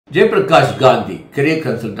Jayaprakash Gandhi, career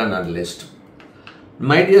consultant analyst.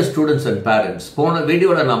 My dear students and parents, போன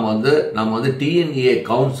வீடியோல நாம வந்து TNEA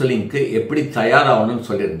counseling-க்கு எப்படி தயாராகணும்னு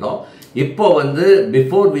சொல்லியிருந்தோம். இப்போ வந்து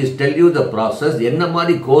before we tell you the process, என்ன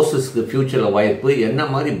மாதிரி கோர்சஸ்க்கு ஃபியூச்சர்ல வாய்ப்பு, என்ன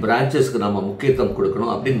மாதிரி பிரான்ச்சஸ்க்கு நம்ம முக்கியத்துவம்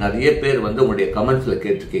கொடுக்கணும் அப்படின்னு நிறைய பேர் வந்து உங்களுடைய கமெண்ட்ஸ்ல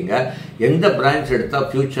கேட்டிருக்கீங்க. எந்த பிரான்ச் எடுத்தா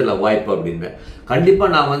ஃபியூச்சர்ல வாய்ப்பு அப்படின்னு. கண்டிப்பா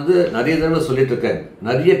நான் வந்து நிறைய தடவை சொல்லிட்டு இருக்கேன்.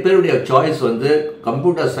 நிறைய பேருடைய சாய்ஸ் வந்து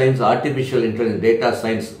computer science, artificial intelligence, data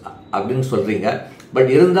science அப்படின்னு சொல்றீங்க. பட்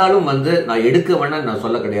இருந்தாலும் வந்து நான் எடுக்க வேணாம் நான்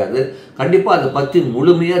சொல்ல கிடையாது. கண்டிப்பா அதை பத்தி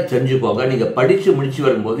முழுமையா தெரிஞ்சுக்கோங்க. நீங்க படிச்சு முடிச்சு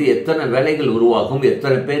வரும்போது எத்தனை வேலைகள் உருவாகும்,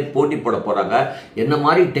 எத்தனை பேர் போட்டி போட போறாங்க, என்ன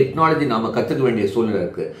மாதிரி டெக்னாலஜி நாம கத்துக்க வேண்டிய சூழ்நிலை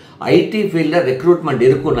இருக்கு. ஐடி ஃபீல்ட்ல ரெக்ரூட்மெண்ட்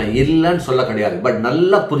இருக்கும், நான் இல்லைன்னு சொல்ல கிடையாது. பட்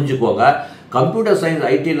நல்லா புரிஞ்சுக்கோங்க. கம்ப்யூட்டர் சயின்ஸ்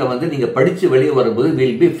ஐடியில் வந்து நீங்க படிச்சு வெளியே வரும்போது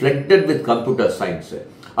will be flooded with computer science.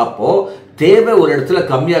 அப்போ தேவை ஒரு இடத்துல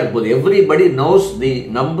கம்மியா இருக்கும்போது everybody knows the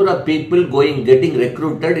number of people getting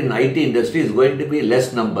recruited in IT industry is going to be less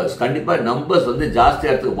numbers. கண்டிப்பா நம்பர்ஸ் வந்து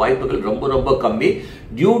ஜாஸ்தியாகிறதுக்கு வாய்ப்புகள் ரொம்ப ரொம்ப கம்மி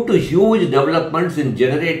due to huge developments in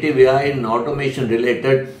generative AI and automation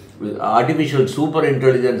related artificial super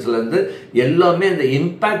இன்டெலிஜென்ஸ்ல இருந்து எல்லாமே அந்த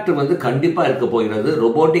இம்பாக்ட் வந்து கண்டிப்பா இருக்க போகிறது.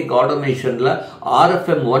 ரோபோட்டிக் ஆட்டோமேஷன்ல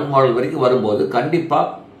RFM 1 மாடல் வரைக்கும் வரும்போது கண்டிப்பா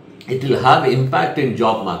it will have impact in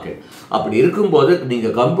job market. அப்படி இருக்கும்போது நீங்க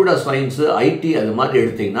கம்ப்யூட்டர் சயின்ஸ், ஐடி அது மாதிரி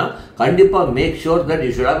எடுத்தீங்கன்னா கண்டிப்பா make sure that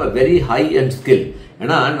you should have a very high end skill.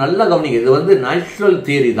 ஏன்னா நல்லா கவனிங்க, இது வந்து நேச்சுரல்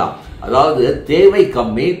தியரி தான். அதாவது தேவை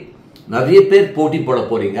கம்மி, நிறைய பேர் போட்டி போட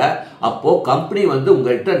போறீங்க. அப்போ கம்பெனி வந்து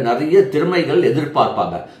உங்கள்கிட்ட நிறைய திறமைகள்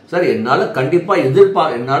எதிர்பார்ப்பாங்க. சார் என்னால கண்டிப்பா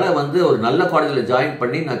என்னால வந்து ஒரு நல்ல காலேஜில் ஜாயின்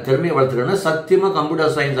பண்ணி நான் திறமையை வளர்த்துக்கணும்னா சத்தியமா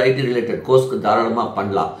கம்ப்யூட்டர் சயின்ஸ் ஐடி ரிலேட்டட் கோர்ஸ்க்கு தாராளமா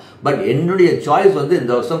பண்ணலாம். பட் என்னுடைய சாய்ஸ் வந்து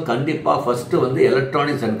இந்த வருஷம் கண்டிப்பா ஃபர்ஸ்ட் வந்து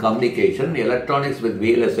electronics and communication, electronics with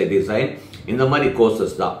VLSI design, இந்த மாதிரி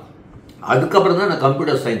கோர்சஸ் தான். அதுக்கப்புறம் தான் நான்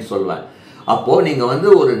கம்ப்யூட்டர் சயின்ஸ் சொல்வேன். அப்போ நீங்க வந்து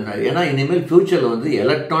ஏன்னா இனிமேல் ஃபியூச்சர்ல வந்து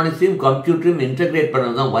எலக்ட்ரானிக்ஸையும் கம்ப்யூட்டரையும் இன்டெகிரேட்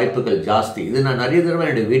பண்ணது தான் வாய்ப்புகள் ஜாஸ்தி. இது நான் நிறைய தடவை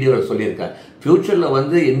என்னுடைய வீடியோவில் சொல்லியிருக்கேன். ஃபியூச்சர்ல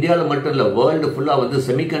வந்து இந்தியாவில் மட்டும் இல்லை, வேர்ல்டு ஃபுல்லா வந்து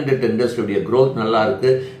செமிகண்டக்டர் இண்டஸ்ட்ரியுடைய க்ரோத் நல்லா இருக்கு.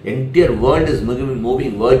 Entire world is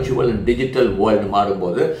moving virtual and digital world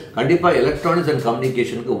மாறும்போது கண்டிப்பா எலக்ட்ரானிக்ஸ் அண்ட்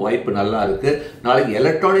கம்யூனிகேஷனுக்கு வாய்ப்பு நல்லா இருக்கு. நாளைக்கு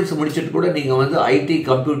எலக்ட்ரானிக்ஸ் முடிச்சுட்டு கூட நீங்க வந்து ஐடி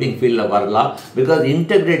கம்ப்யூட்டிங் ஃபீல்ட்ல வரலாம். பிகாஸ்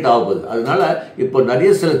இன்டெகிரேட் ஆகுது. அதனால இப்போ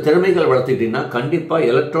நிறைய சில திறமைகள் வளர்த்துக்கிட்டீங்கன்னா கண்டிப்பா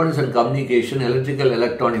எலக்ட்ரானிக்ஸ் அண்ட் கம்யூனிகேஷன், எலக்ட்ரிக்கல்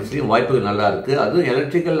எலக்ட்ரானிக்ஸ்லயும் வாய்ப்புகள் நல்லா இருக்கு. அதுவும்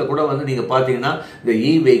எலக்ட்ரிக்கல்ல கூட வந்து நீங்க பாத்தீங்கன்னா இந்த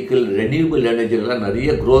வெஹிக்கிள், ரெனியூபிள் எனர்ஜிலாம்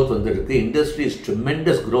நிறைய க்ரோத் வந்து இருக்கு. இண்டஸ்ட்ரி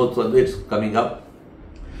tremendous growth வந்து it's coming up.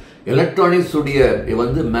 எலக்ட்ரானிக்ஸ் உடைய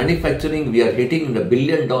வந்து manufacturing we are hitting in the $1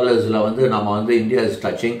 billion வந்து நாம வந்து இந்தியா is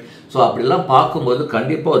touching. ஸோ அப்படிலாம் பார்க்கும்போது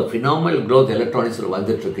கண்டிப்பாக ஒரு ஃபினாமினல் க்ரோத் எலக்ட்ரானிக்ஸில்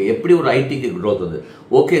வந்துட்டு இருக்கு. எப்படி ஒரு ஐடிக்கு க்ரோத் வந்து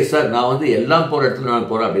ஓகே சார் நான் வந்து எல்லாம் போகிற இடத்துல நான்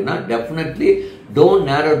போகிறேன் அப்படின்னா டெஃபினெட்லி டோன்ட்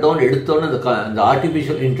நேரோ டவுன் எடுத்தோன்னு அந்த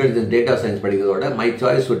artificial intelligence data science படிக்கிறதோட my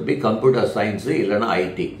choice would be computer science இல்லைனா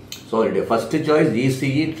ஐடி. ஸோ என்னுடைய first choice ECE,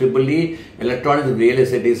 EEE, electronics,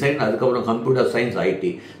 VLSI design, அதுக்கப்புறம் கம்ப்யூட்டர் சயின்ஸ்,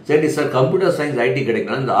 ஐடி. சரி சார் கம்ப்யூட்டர் சயின்ஸ் ஐடி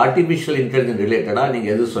கிடைக்கணும், இந்த ஆர்டிஃபிஷியல் இன்டெலிஜென்ஸ் ரிலேட்டடாக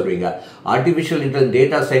நீங்கள் எது சொல்வீங்க? ஆர்டிஃபிஷியல் இன்டெலிஜென்ஸ்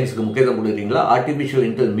டேட்டா சயின்ஸுக்கு முக்கியத்துவம் கொடுக்குறீங்களா, ஆர்டிஃபிஷியல்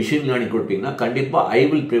இன்டெலிஜென்ஸ் மிஷின் லேர்னிங் கொடுப்பீங்கன்னா கண்டிப்பாக I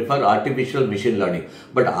will prefer artificial machine learning.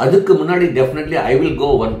 But அதுக்கு முன்னாடி definitely I will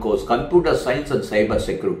go one course, computer science and cyber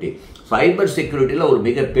security. சைபர் செக்யூரிட்டியில் ஒரு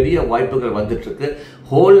மிகப்பெரிய வாய்ப்புகள் வந்துட்டு இருக்கு.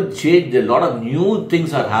 Whole change, a lot of new things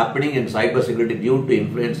are happening in cyber security due to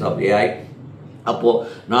influence of AI. அப்போ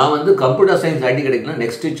நான் வந்து கம்ப்யூட்டர் சயின்ஸ் ஐடி கிடைக்கலாம்,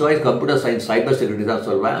 next choice computer science cyber security தான்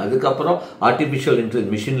சொல்வேன். அதுக்கப்புறம் ஆர்டிஃபிஷியல்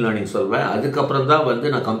இன்டெலிஜென்ஸ் மிஷின் லேர்னிங் சொல்வேன். அதுக்கப்புறம் தான்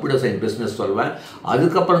வந்து நான் கம்ப்யூட்டர் சயின்ஸ் பிஸ்னஸ் சொல்வேன்.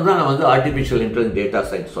 அதுக்கப்புறம் தான் நான் வந்து ஆர்டிஃபிஷியல் இன்டெலிஜென்ஸ் டேட்டா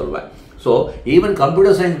சயின்ஸ் சொல்வேன். So even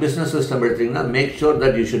computer science business system எடுத்தீங்கன்னா make sure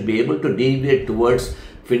that you should be able to deviate towards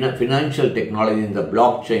financial technology, இந்த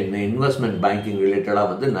பிளாக் செயின், இன்வெஸ்ட்மெண்ட் பேங்கிங் ரிலேட்டடாக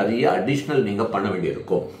வந்து நிறைய அடிஷ்னல் நீங்கள் பண்ண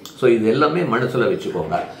வேண்டியிருக்கும். ஸோ இது எல்லாமே மனசில்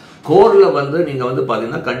வச்சுக்கோங்க. கோரில் வந்து நீங்கள் வந்து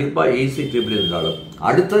பார்த்தீங்கன்னா கண்டிப்பாக EC ட்ரிபிள் இருந்தாலும்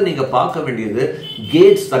அடுத்து நீங்கள் பார்க்க வேண்டியது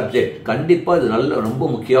கேட் சப்ஜெக்ட். கண்டிப்பாக இது ரொம்ப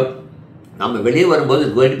முக்கியம். நம்ம வெளியே வரும்போது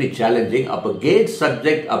it's going to be challenging. அப்போ கேட்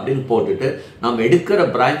சப்ஜெக்ட் அப்படின்னு போட்டுட்டு நம்ம எடுக்கிற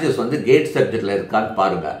பிரான்ச்சஸ் வந்து கேட் சப்ஜெக்டில் இருக்கான்னு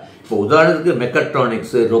பாருங்கள். இப்போ உதாரணத்துக்கு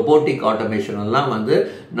மெக்கட்ரானிக்ஸ், ரொபோட்டிக் ஆட்டோமேஷன் எல்லாம் வந்து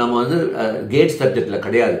நம்ம வந்து கேட் சப்ஜெக்டில்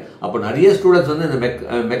கிடையாது. அப்போ நிறைய ஸ்டூடெண்ட்ஸ் வந்து இந்த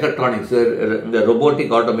மெக்கட்ரானிக்ஸ், இந்த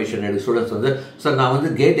ரொபோட்டிக் ஆட்டோமேஷன் ஸ்டூடெண்ட்ஸ் வந்து சார் நான்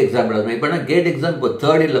வந்து கேட் எக்ஸாம் எழுதுவேன். இப்போ கேட் எக்ஸாம் இப்போ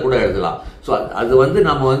 3rd இயரில் கூட எழுதலாம். ஸோ அது வந்து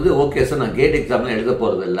நம்ம வந்து ஓகே சார் நான் கேட் எக்ஸாம்லாம் எழுத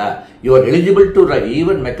போகிறது இல்லை, you are eligible to right,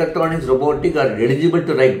 even mechatronics, robotic are eligible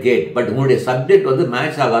to right gate. But உங்களுடைய சப்ஜெக்ட் வந்து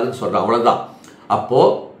மேட்ச் ஆகாதுன்னு சொல்கிறேன், அவ்வளோதான்.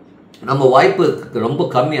 அப்போது நம்ம வாய்ப்பு ரொம்ப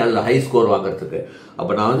கம்மி அதில் ஹை ஸ்கோர் வாங்குறதுக்கு.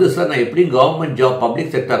 அப்போ நான் வந்து சார் நான் எப்படி government job,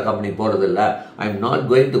 public sector company போகிறது இல்லை, I am not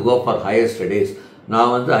going to go for higher studies.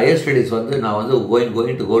 நான் வந்து ஹையர் ஸ்டடீஸ் வந்து நான் வந்து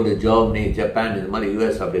going to go to Germany, Japan, இது மாதிரி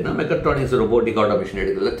யூஎஸ் அப்படின்னா மெக்கட்ரானிக்ஸ் ரோபோட்டிக் ஆட்டோமேஷன்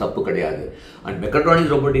எடுக்கிறதுல தப்பு கிடையாது. அண்ட்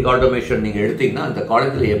மெக்கட்ரானிக்ஸ் ரோபோட்டிக் ஆட்டோமேஷன் நீங்கள் எடுத்தீங்கன்னா அந்த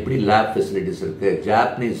காலேஜில் எப்படி லேப் ஃபெசிலிட்டிஸ் இருக்குது,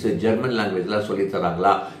 ஜாப்பனீஸ், ஜெர்மன் லாங்குவேஜ்லாம் சொல்லி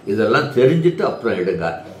தராங்களா, இதெல்லாம் தெரிஞ்சுட்டு அப்புறம்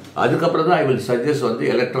எடுங்க. அதுக்கப்புறம் தான் ஐ வில் சஜஸ்ட் வந்து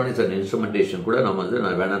எலக்ட்ரானிக்ஸ் அண்ட் இன்ஸ்ட்ருமெண்டேஷன் கூட நான்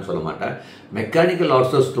வேணான்னு சொல்ல மாட்டேன். மெக்கானிக்கல்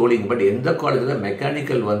ஆல்சோ ஸ்டோலிங், பட் எந்த காலேஜில்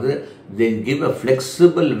மெக்கானிக்கல் வந்து they give a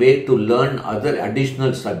flexible way to learn other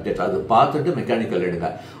additional subject, அது பார்த்துட்டு மெக்கானிக்கல் எடுங்க.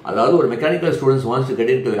 அதாவது ஒரு mechanical students wants to get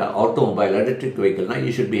into automobile, electric vehicle,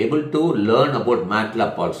 you should be able to learn about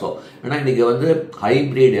MATLAB also. ஏன்னா இன்றைக்கி வந்து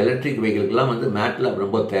ஹைப்ரிட் எலக்ட்ரிக் வெஹிக்கிள்லாம் வந்து MATLAB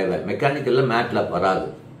ரொம்ப தேவை. மெக்கானிக்கலில் MATLAB வராது.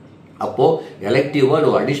 அப்போது எலெக்டிவாக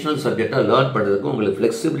ஒரு அடிஷ்னல் சப்ஜெக்டாக லேர்ன் பண்ணுறதுக்கு உங்களுக்கு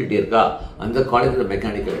ஃப்ளெக்சிபிலிட்டி இருக்கா, அந்த காலேஜில்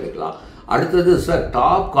மெக்கானிக்கல் எடுக்கலாம். அடுத்தது சார்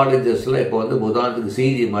டாப் காலேஜஸில் இப்போ வந்து உதாரணத்துக்கு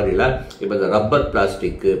சிஜி மாதிரில இப்போ இந்த ரப்பர்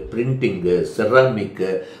பிளாஸ்டிக்கு, பிரிண்டிங்கு, செராமிக்கு,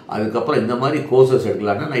 அதுக்கப்புறம் இந்த மாதிரி கோர்சஸ்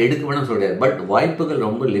எடுக்கலாம்னா நான் எடுக்க வேணும்னு சொல்கிறேன். பட் வாய்ப்புகள்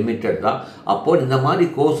ரொம்ப லிமிட்டட் தான். அப்போது இந்த மாதிரி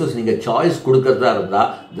கோர்சஸ் நீங்கள் சாய்ஸ் கொடுக்கறதா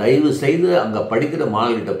இருந்தால் தயவு செய்து அங்கே படிக்கிற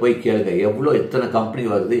மாணவர்கிட்ட போய் கேளுங்க, எத்தனை கம்பெனி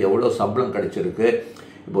வருது, எவ்வளோ சம்பளம் கிடைச்சிருக்கு,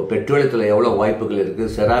 இப்போ பெட்ரோலியத்தில் எவ்வளோ வாய்ப்புகள்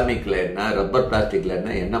இருக்குது, செராமிக்கில் என்ன, ரப்பர் பிளாஸ்டிக்கில்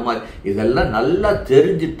என்ன மாதிரி இதெல்லாம் நல்லா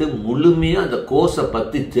தெரிஞ்சுட்டு முழுமையாக அந்த கோர்ஸை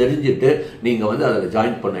பற்றி தெரிஞ்சுட்டு நீங்கள் வந்து அதில்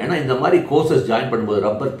ஜாயின் பண்ணணும். ஏன்னா இந்த மாதிரி கோர்சஸ் ஜாயின் பண்ணும்போது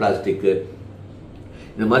ரப்பர் பிளாஸ்டிக்கு,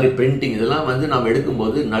 இந்த மாதிரி பிரிண்டிங், இதெல்லாம் வந்து நாம்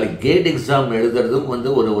எடுக்கும்போது நாளைக்கு கேட் எக்ஸாம் எழுதுறதும் வந்து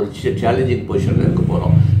ஒரு சேலஞ்சிங் பொசிஷனில் இருக்க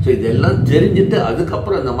போகிறோம். ஸோ இதெல்லாம் தெரிஞ்சுட்டு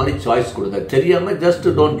அதுக்கப்புறம் இந்த மாதிரி சாய்ஸ் கொடுங்க. தெரியாமல் ஜஸ்ட்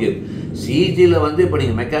டோன்ட் கிவ். சிஜியில் வந்து இப்போ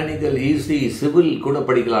நீங்கள் மெக்கானிக்கல், ஈசி, சிவில் கூட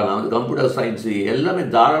படிக்கலாம், நான் வந்து கம்ப்யூட்டர் சயின்ஸ் எல்லாமே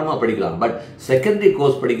தாராளமாக படிக்கலாம். பட் செகண்டரி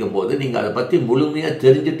கோர்ஸ் படிக்கும்போது நீங்கள் அதை பற்றி முழுமையாக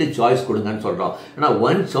தெரிஞ்சுட்டு சாய்ஸ் கொடுங்கன்னு சொல்கிறோம். ஏன்னா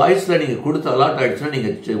ஒன் சாய்ஸில் நீங்கள் கொடுத்து அலாட் ஆகிடுச்சுன்னா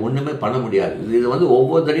நீங்கள் ஒன்றுமே பண்ண முடியாது. இது வந்து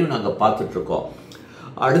ஒவ்வொரு தடையும் நாங்கள் பார்த்துட்ருக்கோம்.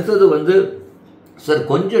 அடுத்தது வந்து சார்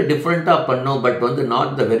கொஞ்சம் டிஃப்ரெண்ட்டாக பண்ணோம், பட் வந்து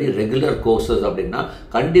not the very regular courses அப்படின்னா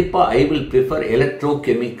கண்டிப்பாக I will prefer electro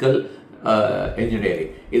chemical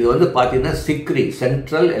engineering. இது வந்து பார்த்தீங்கன்னா Sikri,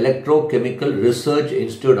 central electro chemical research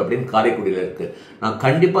institute அப்படின்னு காரைக்குடியில் இருக்குது. நான்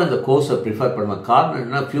கண்டிப்பாக இந்த கோர்ஸை ப்ரிஃபர் பண்ணுவேன். காரணம்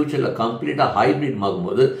என்னன்னா ஃபியூச்சரில் கம்ப்ளீட்டாக ஹைப்ரிட்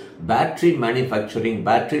ஆகும்போது பேட்ரி மேனுஃபேக்சரிங்,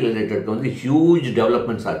 பேட்ரி ரிலேட்டட் வந்து huge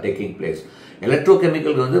developments are taking place.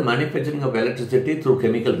 Electrochemical வந்து manufacturing of electricity through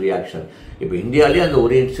chemical reaction. இப்போ இந்தியாவிலேயே அந்த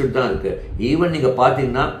ஒரு இன்ஸ்டியூட் தான் இருக்குது. ஈவன் நீங்கள்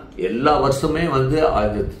பார்த்தீங்கன்னா எல்லா வருஷமே வந்து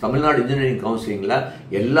அது தமிழ்நாடு இன்ஜினியரிங் கவுன்சிலிங்கில்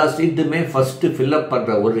எல்லா சீட்டுமே ஃபஸ்ட்டு ஃபில்அப்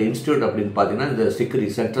பண்ணுற ஒரு இன்ஸ்டியூட் அப்படின்னு பார்த்தீங்கன்னா இந்த Sikri,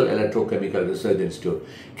 central electro chemical research institute.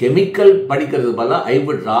 Chemical படிக்கிறது பதிலாக I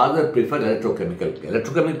would rather prefer electrochemical.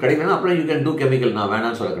 Electrochemical கிடைக்கலன்னா அப்புறம் யூ கேன் டூ கெமிக்கல், நான்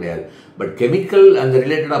வேணான்னு சொல்ல கிடையாது. பட் கெமிக்கல் அந்த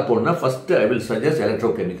ரிலேட்டடாக போனால் first I will suggest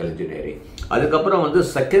electrochemical engineering. அதுக்கப்புறம் வந்து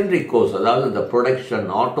செகண்டரி கோர்ஸ், அதாவது இந்த ப்ரொடக்ஷன்,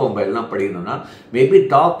 ஆட்டோமொபைல்லாம் படிக்கணும்னா மேபி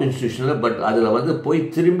டாப் இன்ஸ்டியூஷனில், பட் அதில் வந்து போய்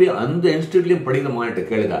திரும்பி அந்த இன்ஸ்டியூட்லேயும் படிக்கணுமான்ட்டு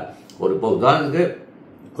கேளுங்க. ஒரு இப்போ உதாரணத்துக்கு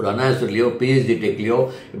ஒரு அனாசிட்லையோ பிஹெச்டி டெக்லையோ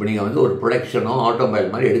இப்போ நீங்கள் வந்து ஒரு ப்ரொடக்ஷனோ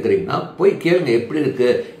ஆட்டோமொபைல் மாதிரி எடுக்கிறீங்கன்னா போய் கேளுங்க எப்படி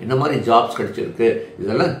இருக்குது, என்ன மாதிரி ஜாப்ஸ் கிடைச்சிருக்கு,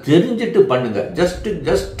 இதெல்லாம் தெரிஞ்சுட்டு பண்ணுங்கள்.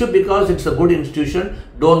 Just because it's a good institution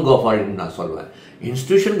don't go for இட்னு நான் சொல்வேன்.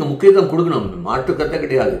 இன்ஸ்டியூஷனுக்கு முக்கியத்துவம் கொடுக்கணும், மாற்றுக்கத்தை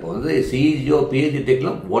கிடையாது. இப்போ வந்து சிஜிஓ, பிஹெச்டி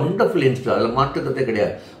டெக்லாம் ஒண்டர்ஃபுல் இன்ஸ்டியூட், அதில் மாற்றுக்கத்தை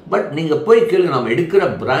கிடையாது. பட் நீங்கள் போய் கேளுங்க நம்ம எடுக்கிற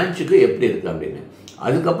பிரான்ச்சுக்கு எப்படி இருக்குது அப்படின்னு.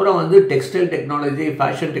 அதுக்கப்புறம் வந்து டெக்ஸ்டைல் டெக்னாலஜி,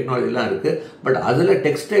 ஃபேஷன் டெக்னாலஜிலாம் இருக்குது. பட் அதில்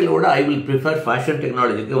டெக்ஸ்டைலோட ஐ வில் ப்ரிஃபர் ஃபேஷன்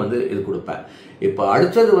டெக்னாலஜிக்கு வந்து இது கொடுப்பேன். இப்போ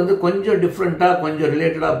அடுத்தது வந்து கொஞ்சம் டிஃப்ரெண்ட்டாக, கொஞ்சம்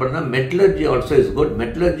ரிலேட்டடாக பண்ணால் metallurgy also is good.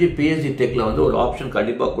 Metallurgy PhD டெக்கில் வந்து ஒரு ஆப்ஷன்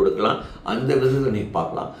கண்டிப்பாக கொடுக்கலாம், அந்த விதத்தில் நீங்கள்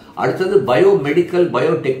பார்க்கலாம். அடுத்தது பயோமெடிக்கல்,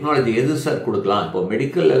 பயோடெக்னாலஜி எது சார் கொடுக்கலாம்? இப்போ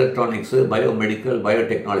medical electronics, biomedical,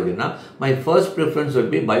 பயோடெக்னாலஜினா my first preference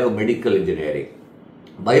will be biomedical engineering.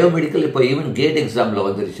 Biomedical இப்போ ஈவன் கேட் எக்ஸாமில்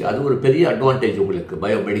வந்துருச்சு, அது ஒரு பெரிய அட்வான்டேஜ் உங்களுக்கு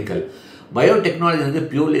பயோமெடிக்கல். பயோடெக்னாலஜி வந்து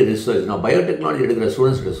பியூர்லி ரிசர்ச். நான் பயோடெக்னாலஜி எடுக்கிற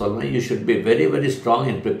ஸ்டூடெண்ட்ஸ்கிட்ட சொல்லுவேன், you should be very very strong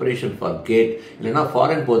in preparation for cat, இல்லைனா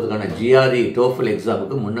ஃபாரின் போகிறதுக்கான ஜிஆர்இ, டோஃபல்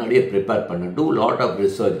எக்ஸாமுக்கு முன்னாடியே ப்ரிப்பேர் பண்ணு. Do lot of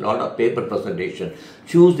research, lot of paper presentation,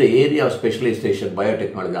 choose the area of specialisation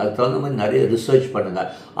biotechnology. அதுக்கு தகுந்த மாதிரி நிறைய ரிசர்ச் பண்ணுங்கள்.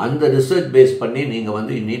 அந்த ரிசர்ச் பேஸ் பண்ணி நீங்கள்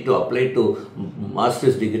வந்து you need to apply to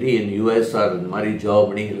masters degree in US R இந்த மாதிரி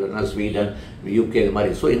ஜெர்மனி, இல்லைனா ஸ்வீடன், யூகே, இது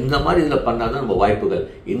மாதிரி. ஸோ இந்த மாதிரி இதில் பண்ணால் தான் நம்ம வாய்ப்புகள்.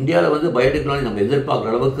 இந்தியாவில் வந்து பயோடெக்னாலஜி நம்ம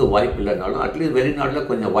எதிர்பார்க்குற அளவுக்கு வாய்ப்பு இல்லைனாலும் அட்லீஸ்ட் வெளிநாட்டில்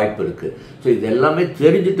கொஞ்சம் வாய்ப்பு இருக்குது. ஸோ இது எல்லாமே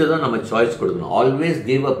தெரிஞ்சுட்டு தான் நம்ம சாய்ஸ் கொடுக்கணும். Always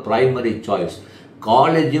give a primary choice.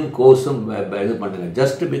 காலேஜும் கோர்ஸும் இது பண்ணுங்க.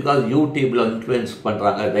 ஜஸ்ட் பிகாஸ் யூடியூப்பில் இன்ஃப்ளூயன்ஸ்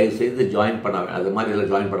பண்ணுறாங்க தயவுசெய்து ஜாயின் பண்ண, அது மாதிரி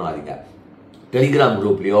எல்லாம் ஜாயின் பண்ணாதீங்க. டெலிகிராம்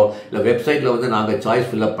குரூப்லையோ இல்லை வெப்சைட்டில் வந்து நாங்கள் சாய்ஸ்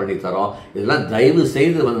ஃபில்அப் பண்ணி தரோம், இதெல்லாம் தயவு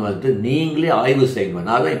செய்து வந்துட்டு நீங்களே ஆய்வு செய்யுங்க.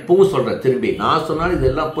 நான் தான் இப்பவும் சொல்கிறேன், திரும்பி நான் சொன்னாலும்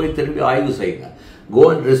இதெல்லாம் போய் திரும்பி ஆய்வு செய்யுங்க. Go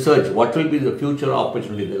and research what will be the future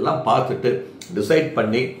opportunity, இதெல்லாம் பார்த்துட்டு டிசைட்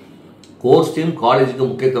பண்ணி கோர்ஸையும் காலேஜுக்கு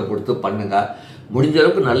முக்கியத்துவம் கொடுத்து பண்ணுங்கள். முடிஞ்ச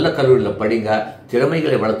அளவுக்கு நல்ல கல்லூரியில் படிங்க,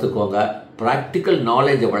 திறமைகளை வளர்த்துக்கோங்க, ப்ராக்டிக்கல்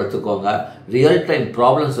நாலேஜை வளர்த்துக்கோங்க, ரியல் டைம்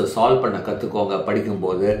ப்ராப்ளம்ஸை சால்வ் பண்ண கற்றுக்கோங்க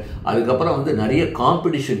படிக்கும்போது. அதுக்கப்புறம் வந்து நிறைய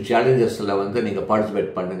காம்படிஷன் சேலஞ்சஸில் வந்து நீங்கள்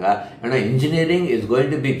பார்ட்டிசிபேட் பண்ணுங்கள். ஏன்னா engineering is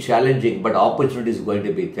going to be challenging, but opportunity is going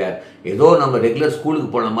to be there. ஏதோ நம்ம ரெகுலர் ஸ்கூலுக்கு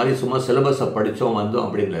போன மாதிரி சும்மா சிலபஸை படித்தோம் வந்தோம்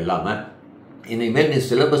அப்படின்னு இல்லாமல், இனிமேல் நீ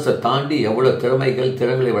சிலபஸை தாண்டி எவ்வளோ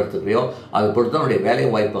திறமைகளை வளர்த்துக்கிறியோ அது பொறுத்து தான் உன்னுடைய வேலை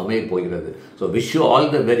வாய்ப்பு அமைய போகிறது. So wish you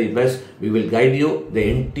all the very best. We will guide you the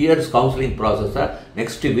entire counselling ப்ராசஸை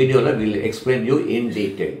நெக்ஸ்ட் வீடியோவில் will explain you in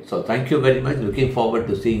detail. So thank you very much. Looking forward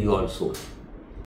to seeing you all soon.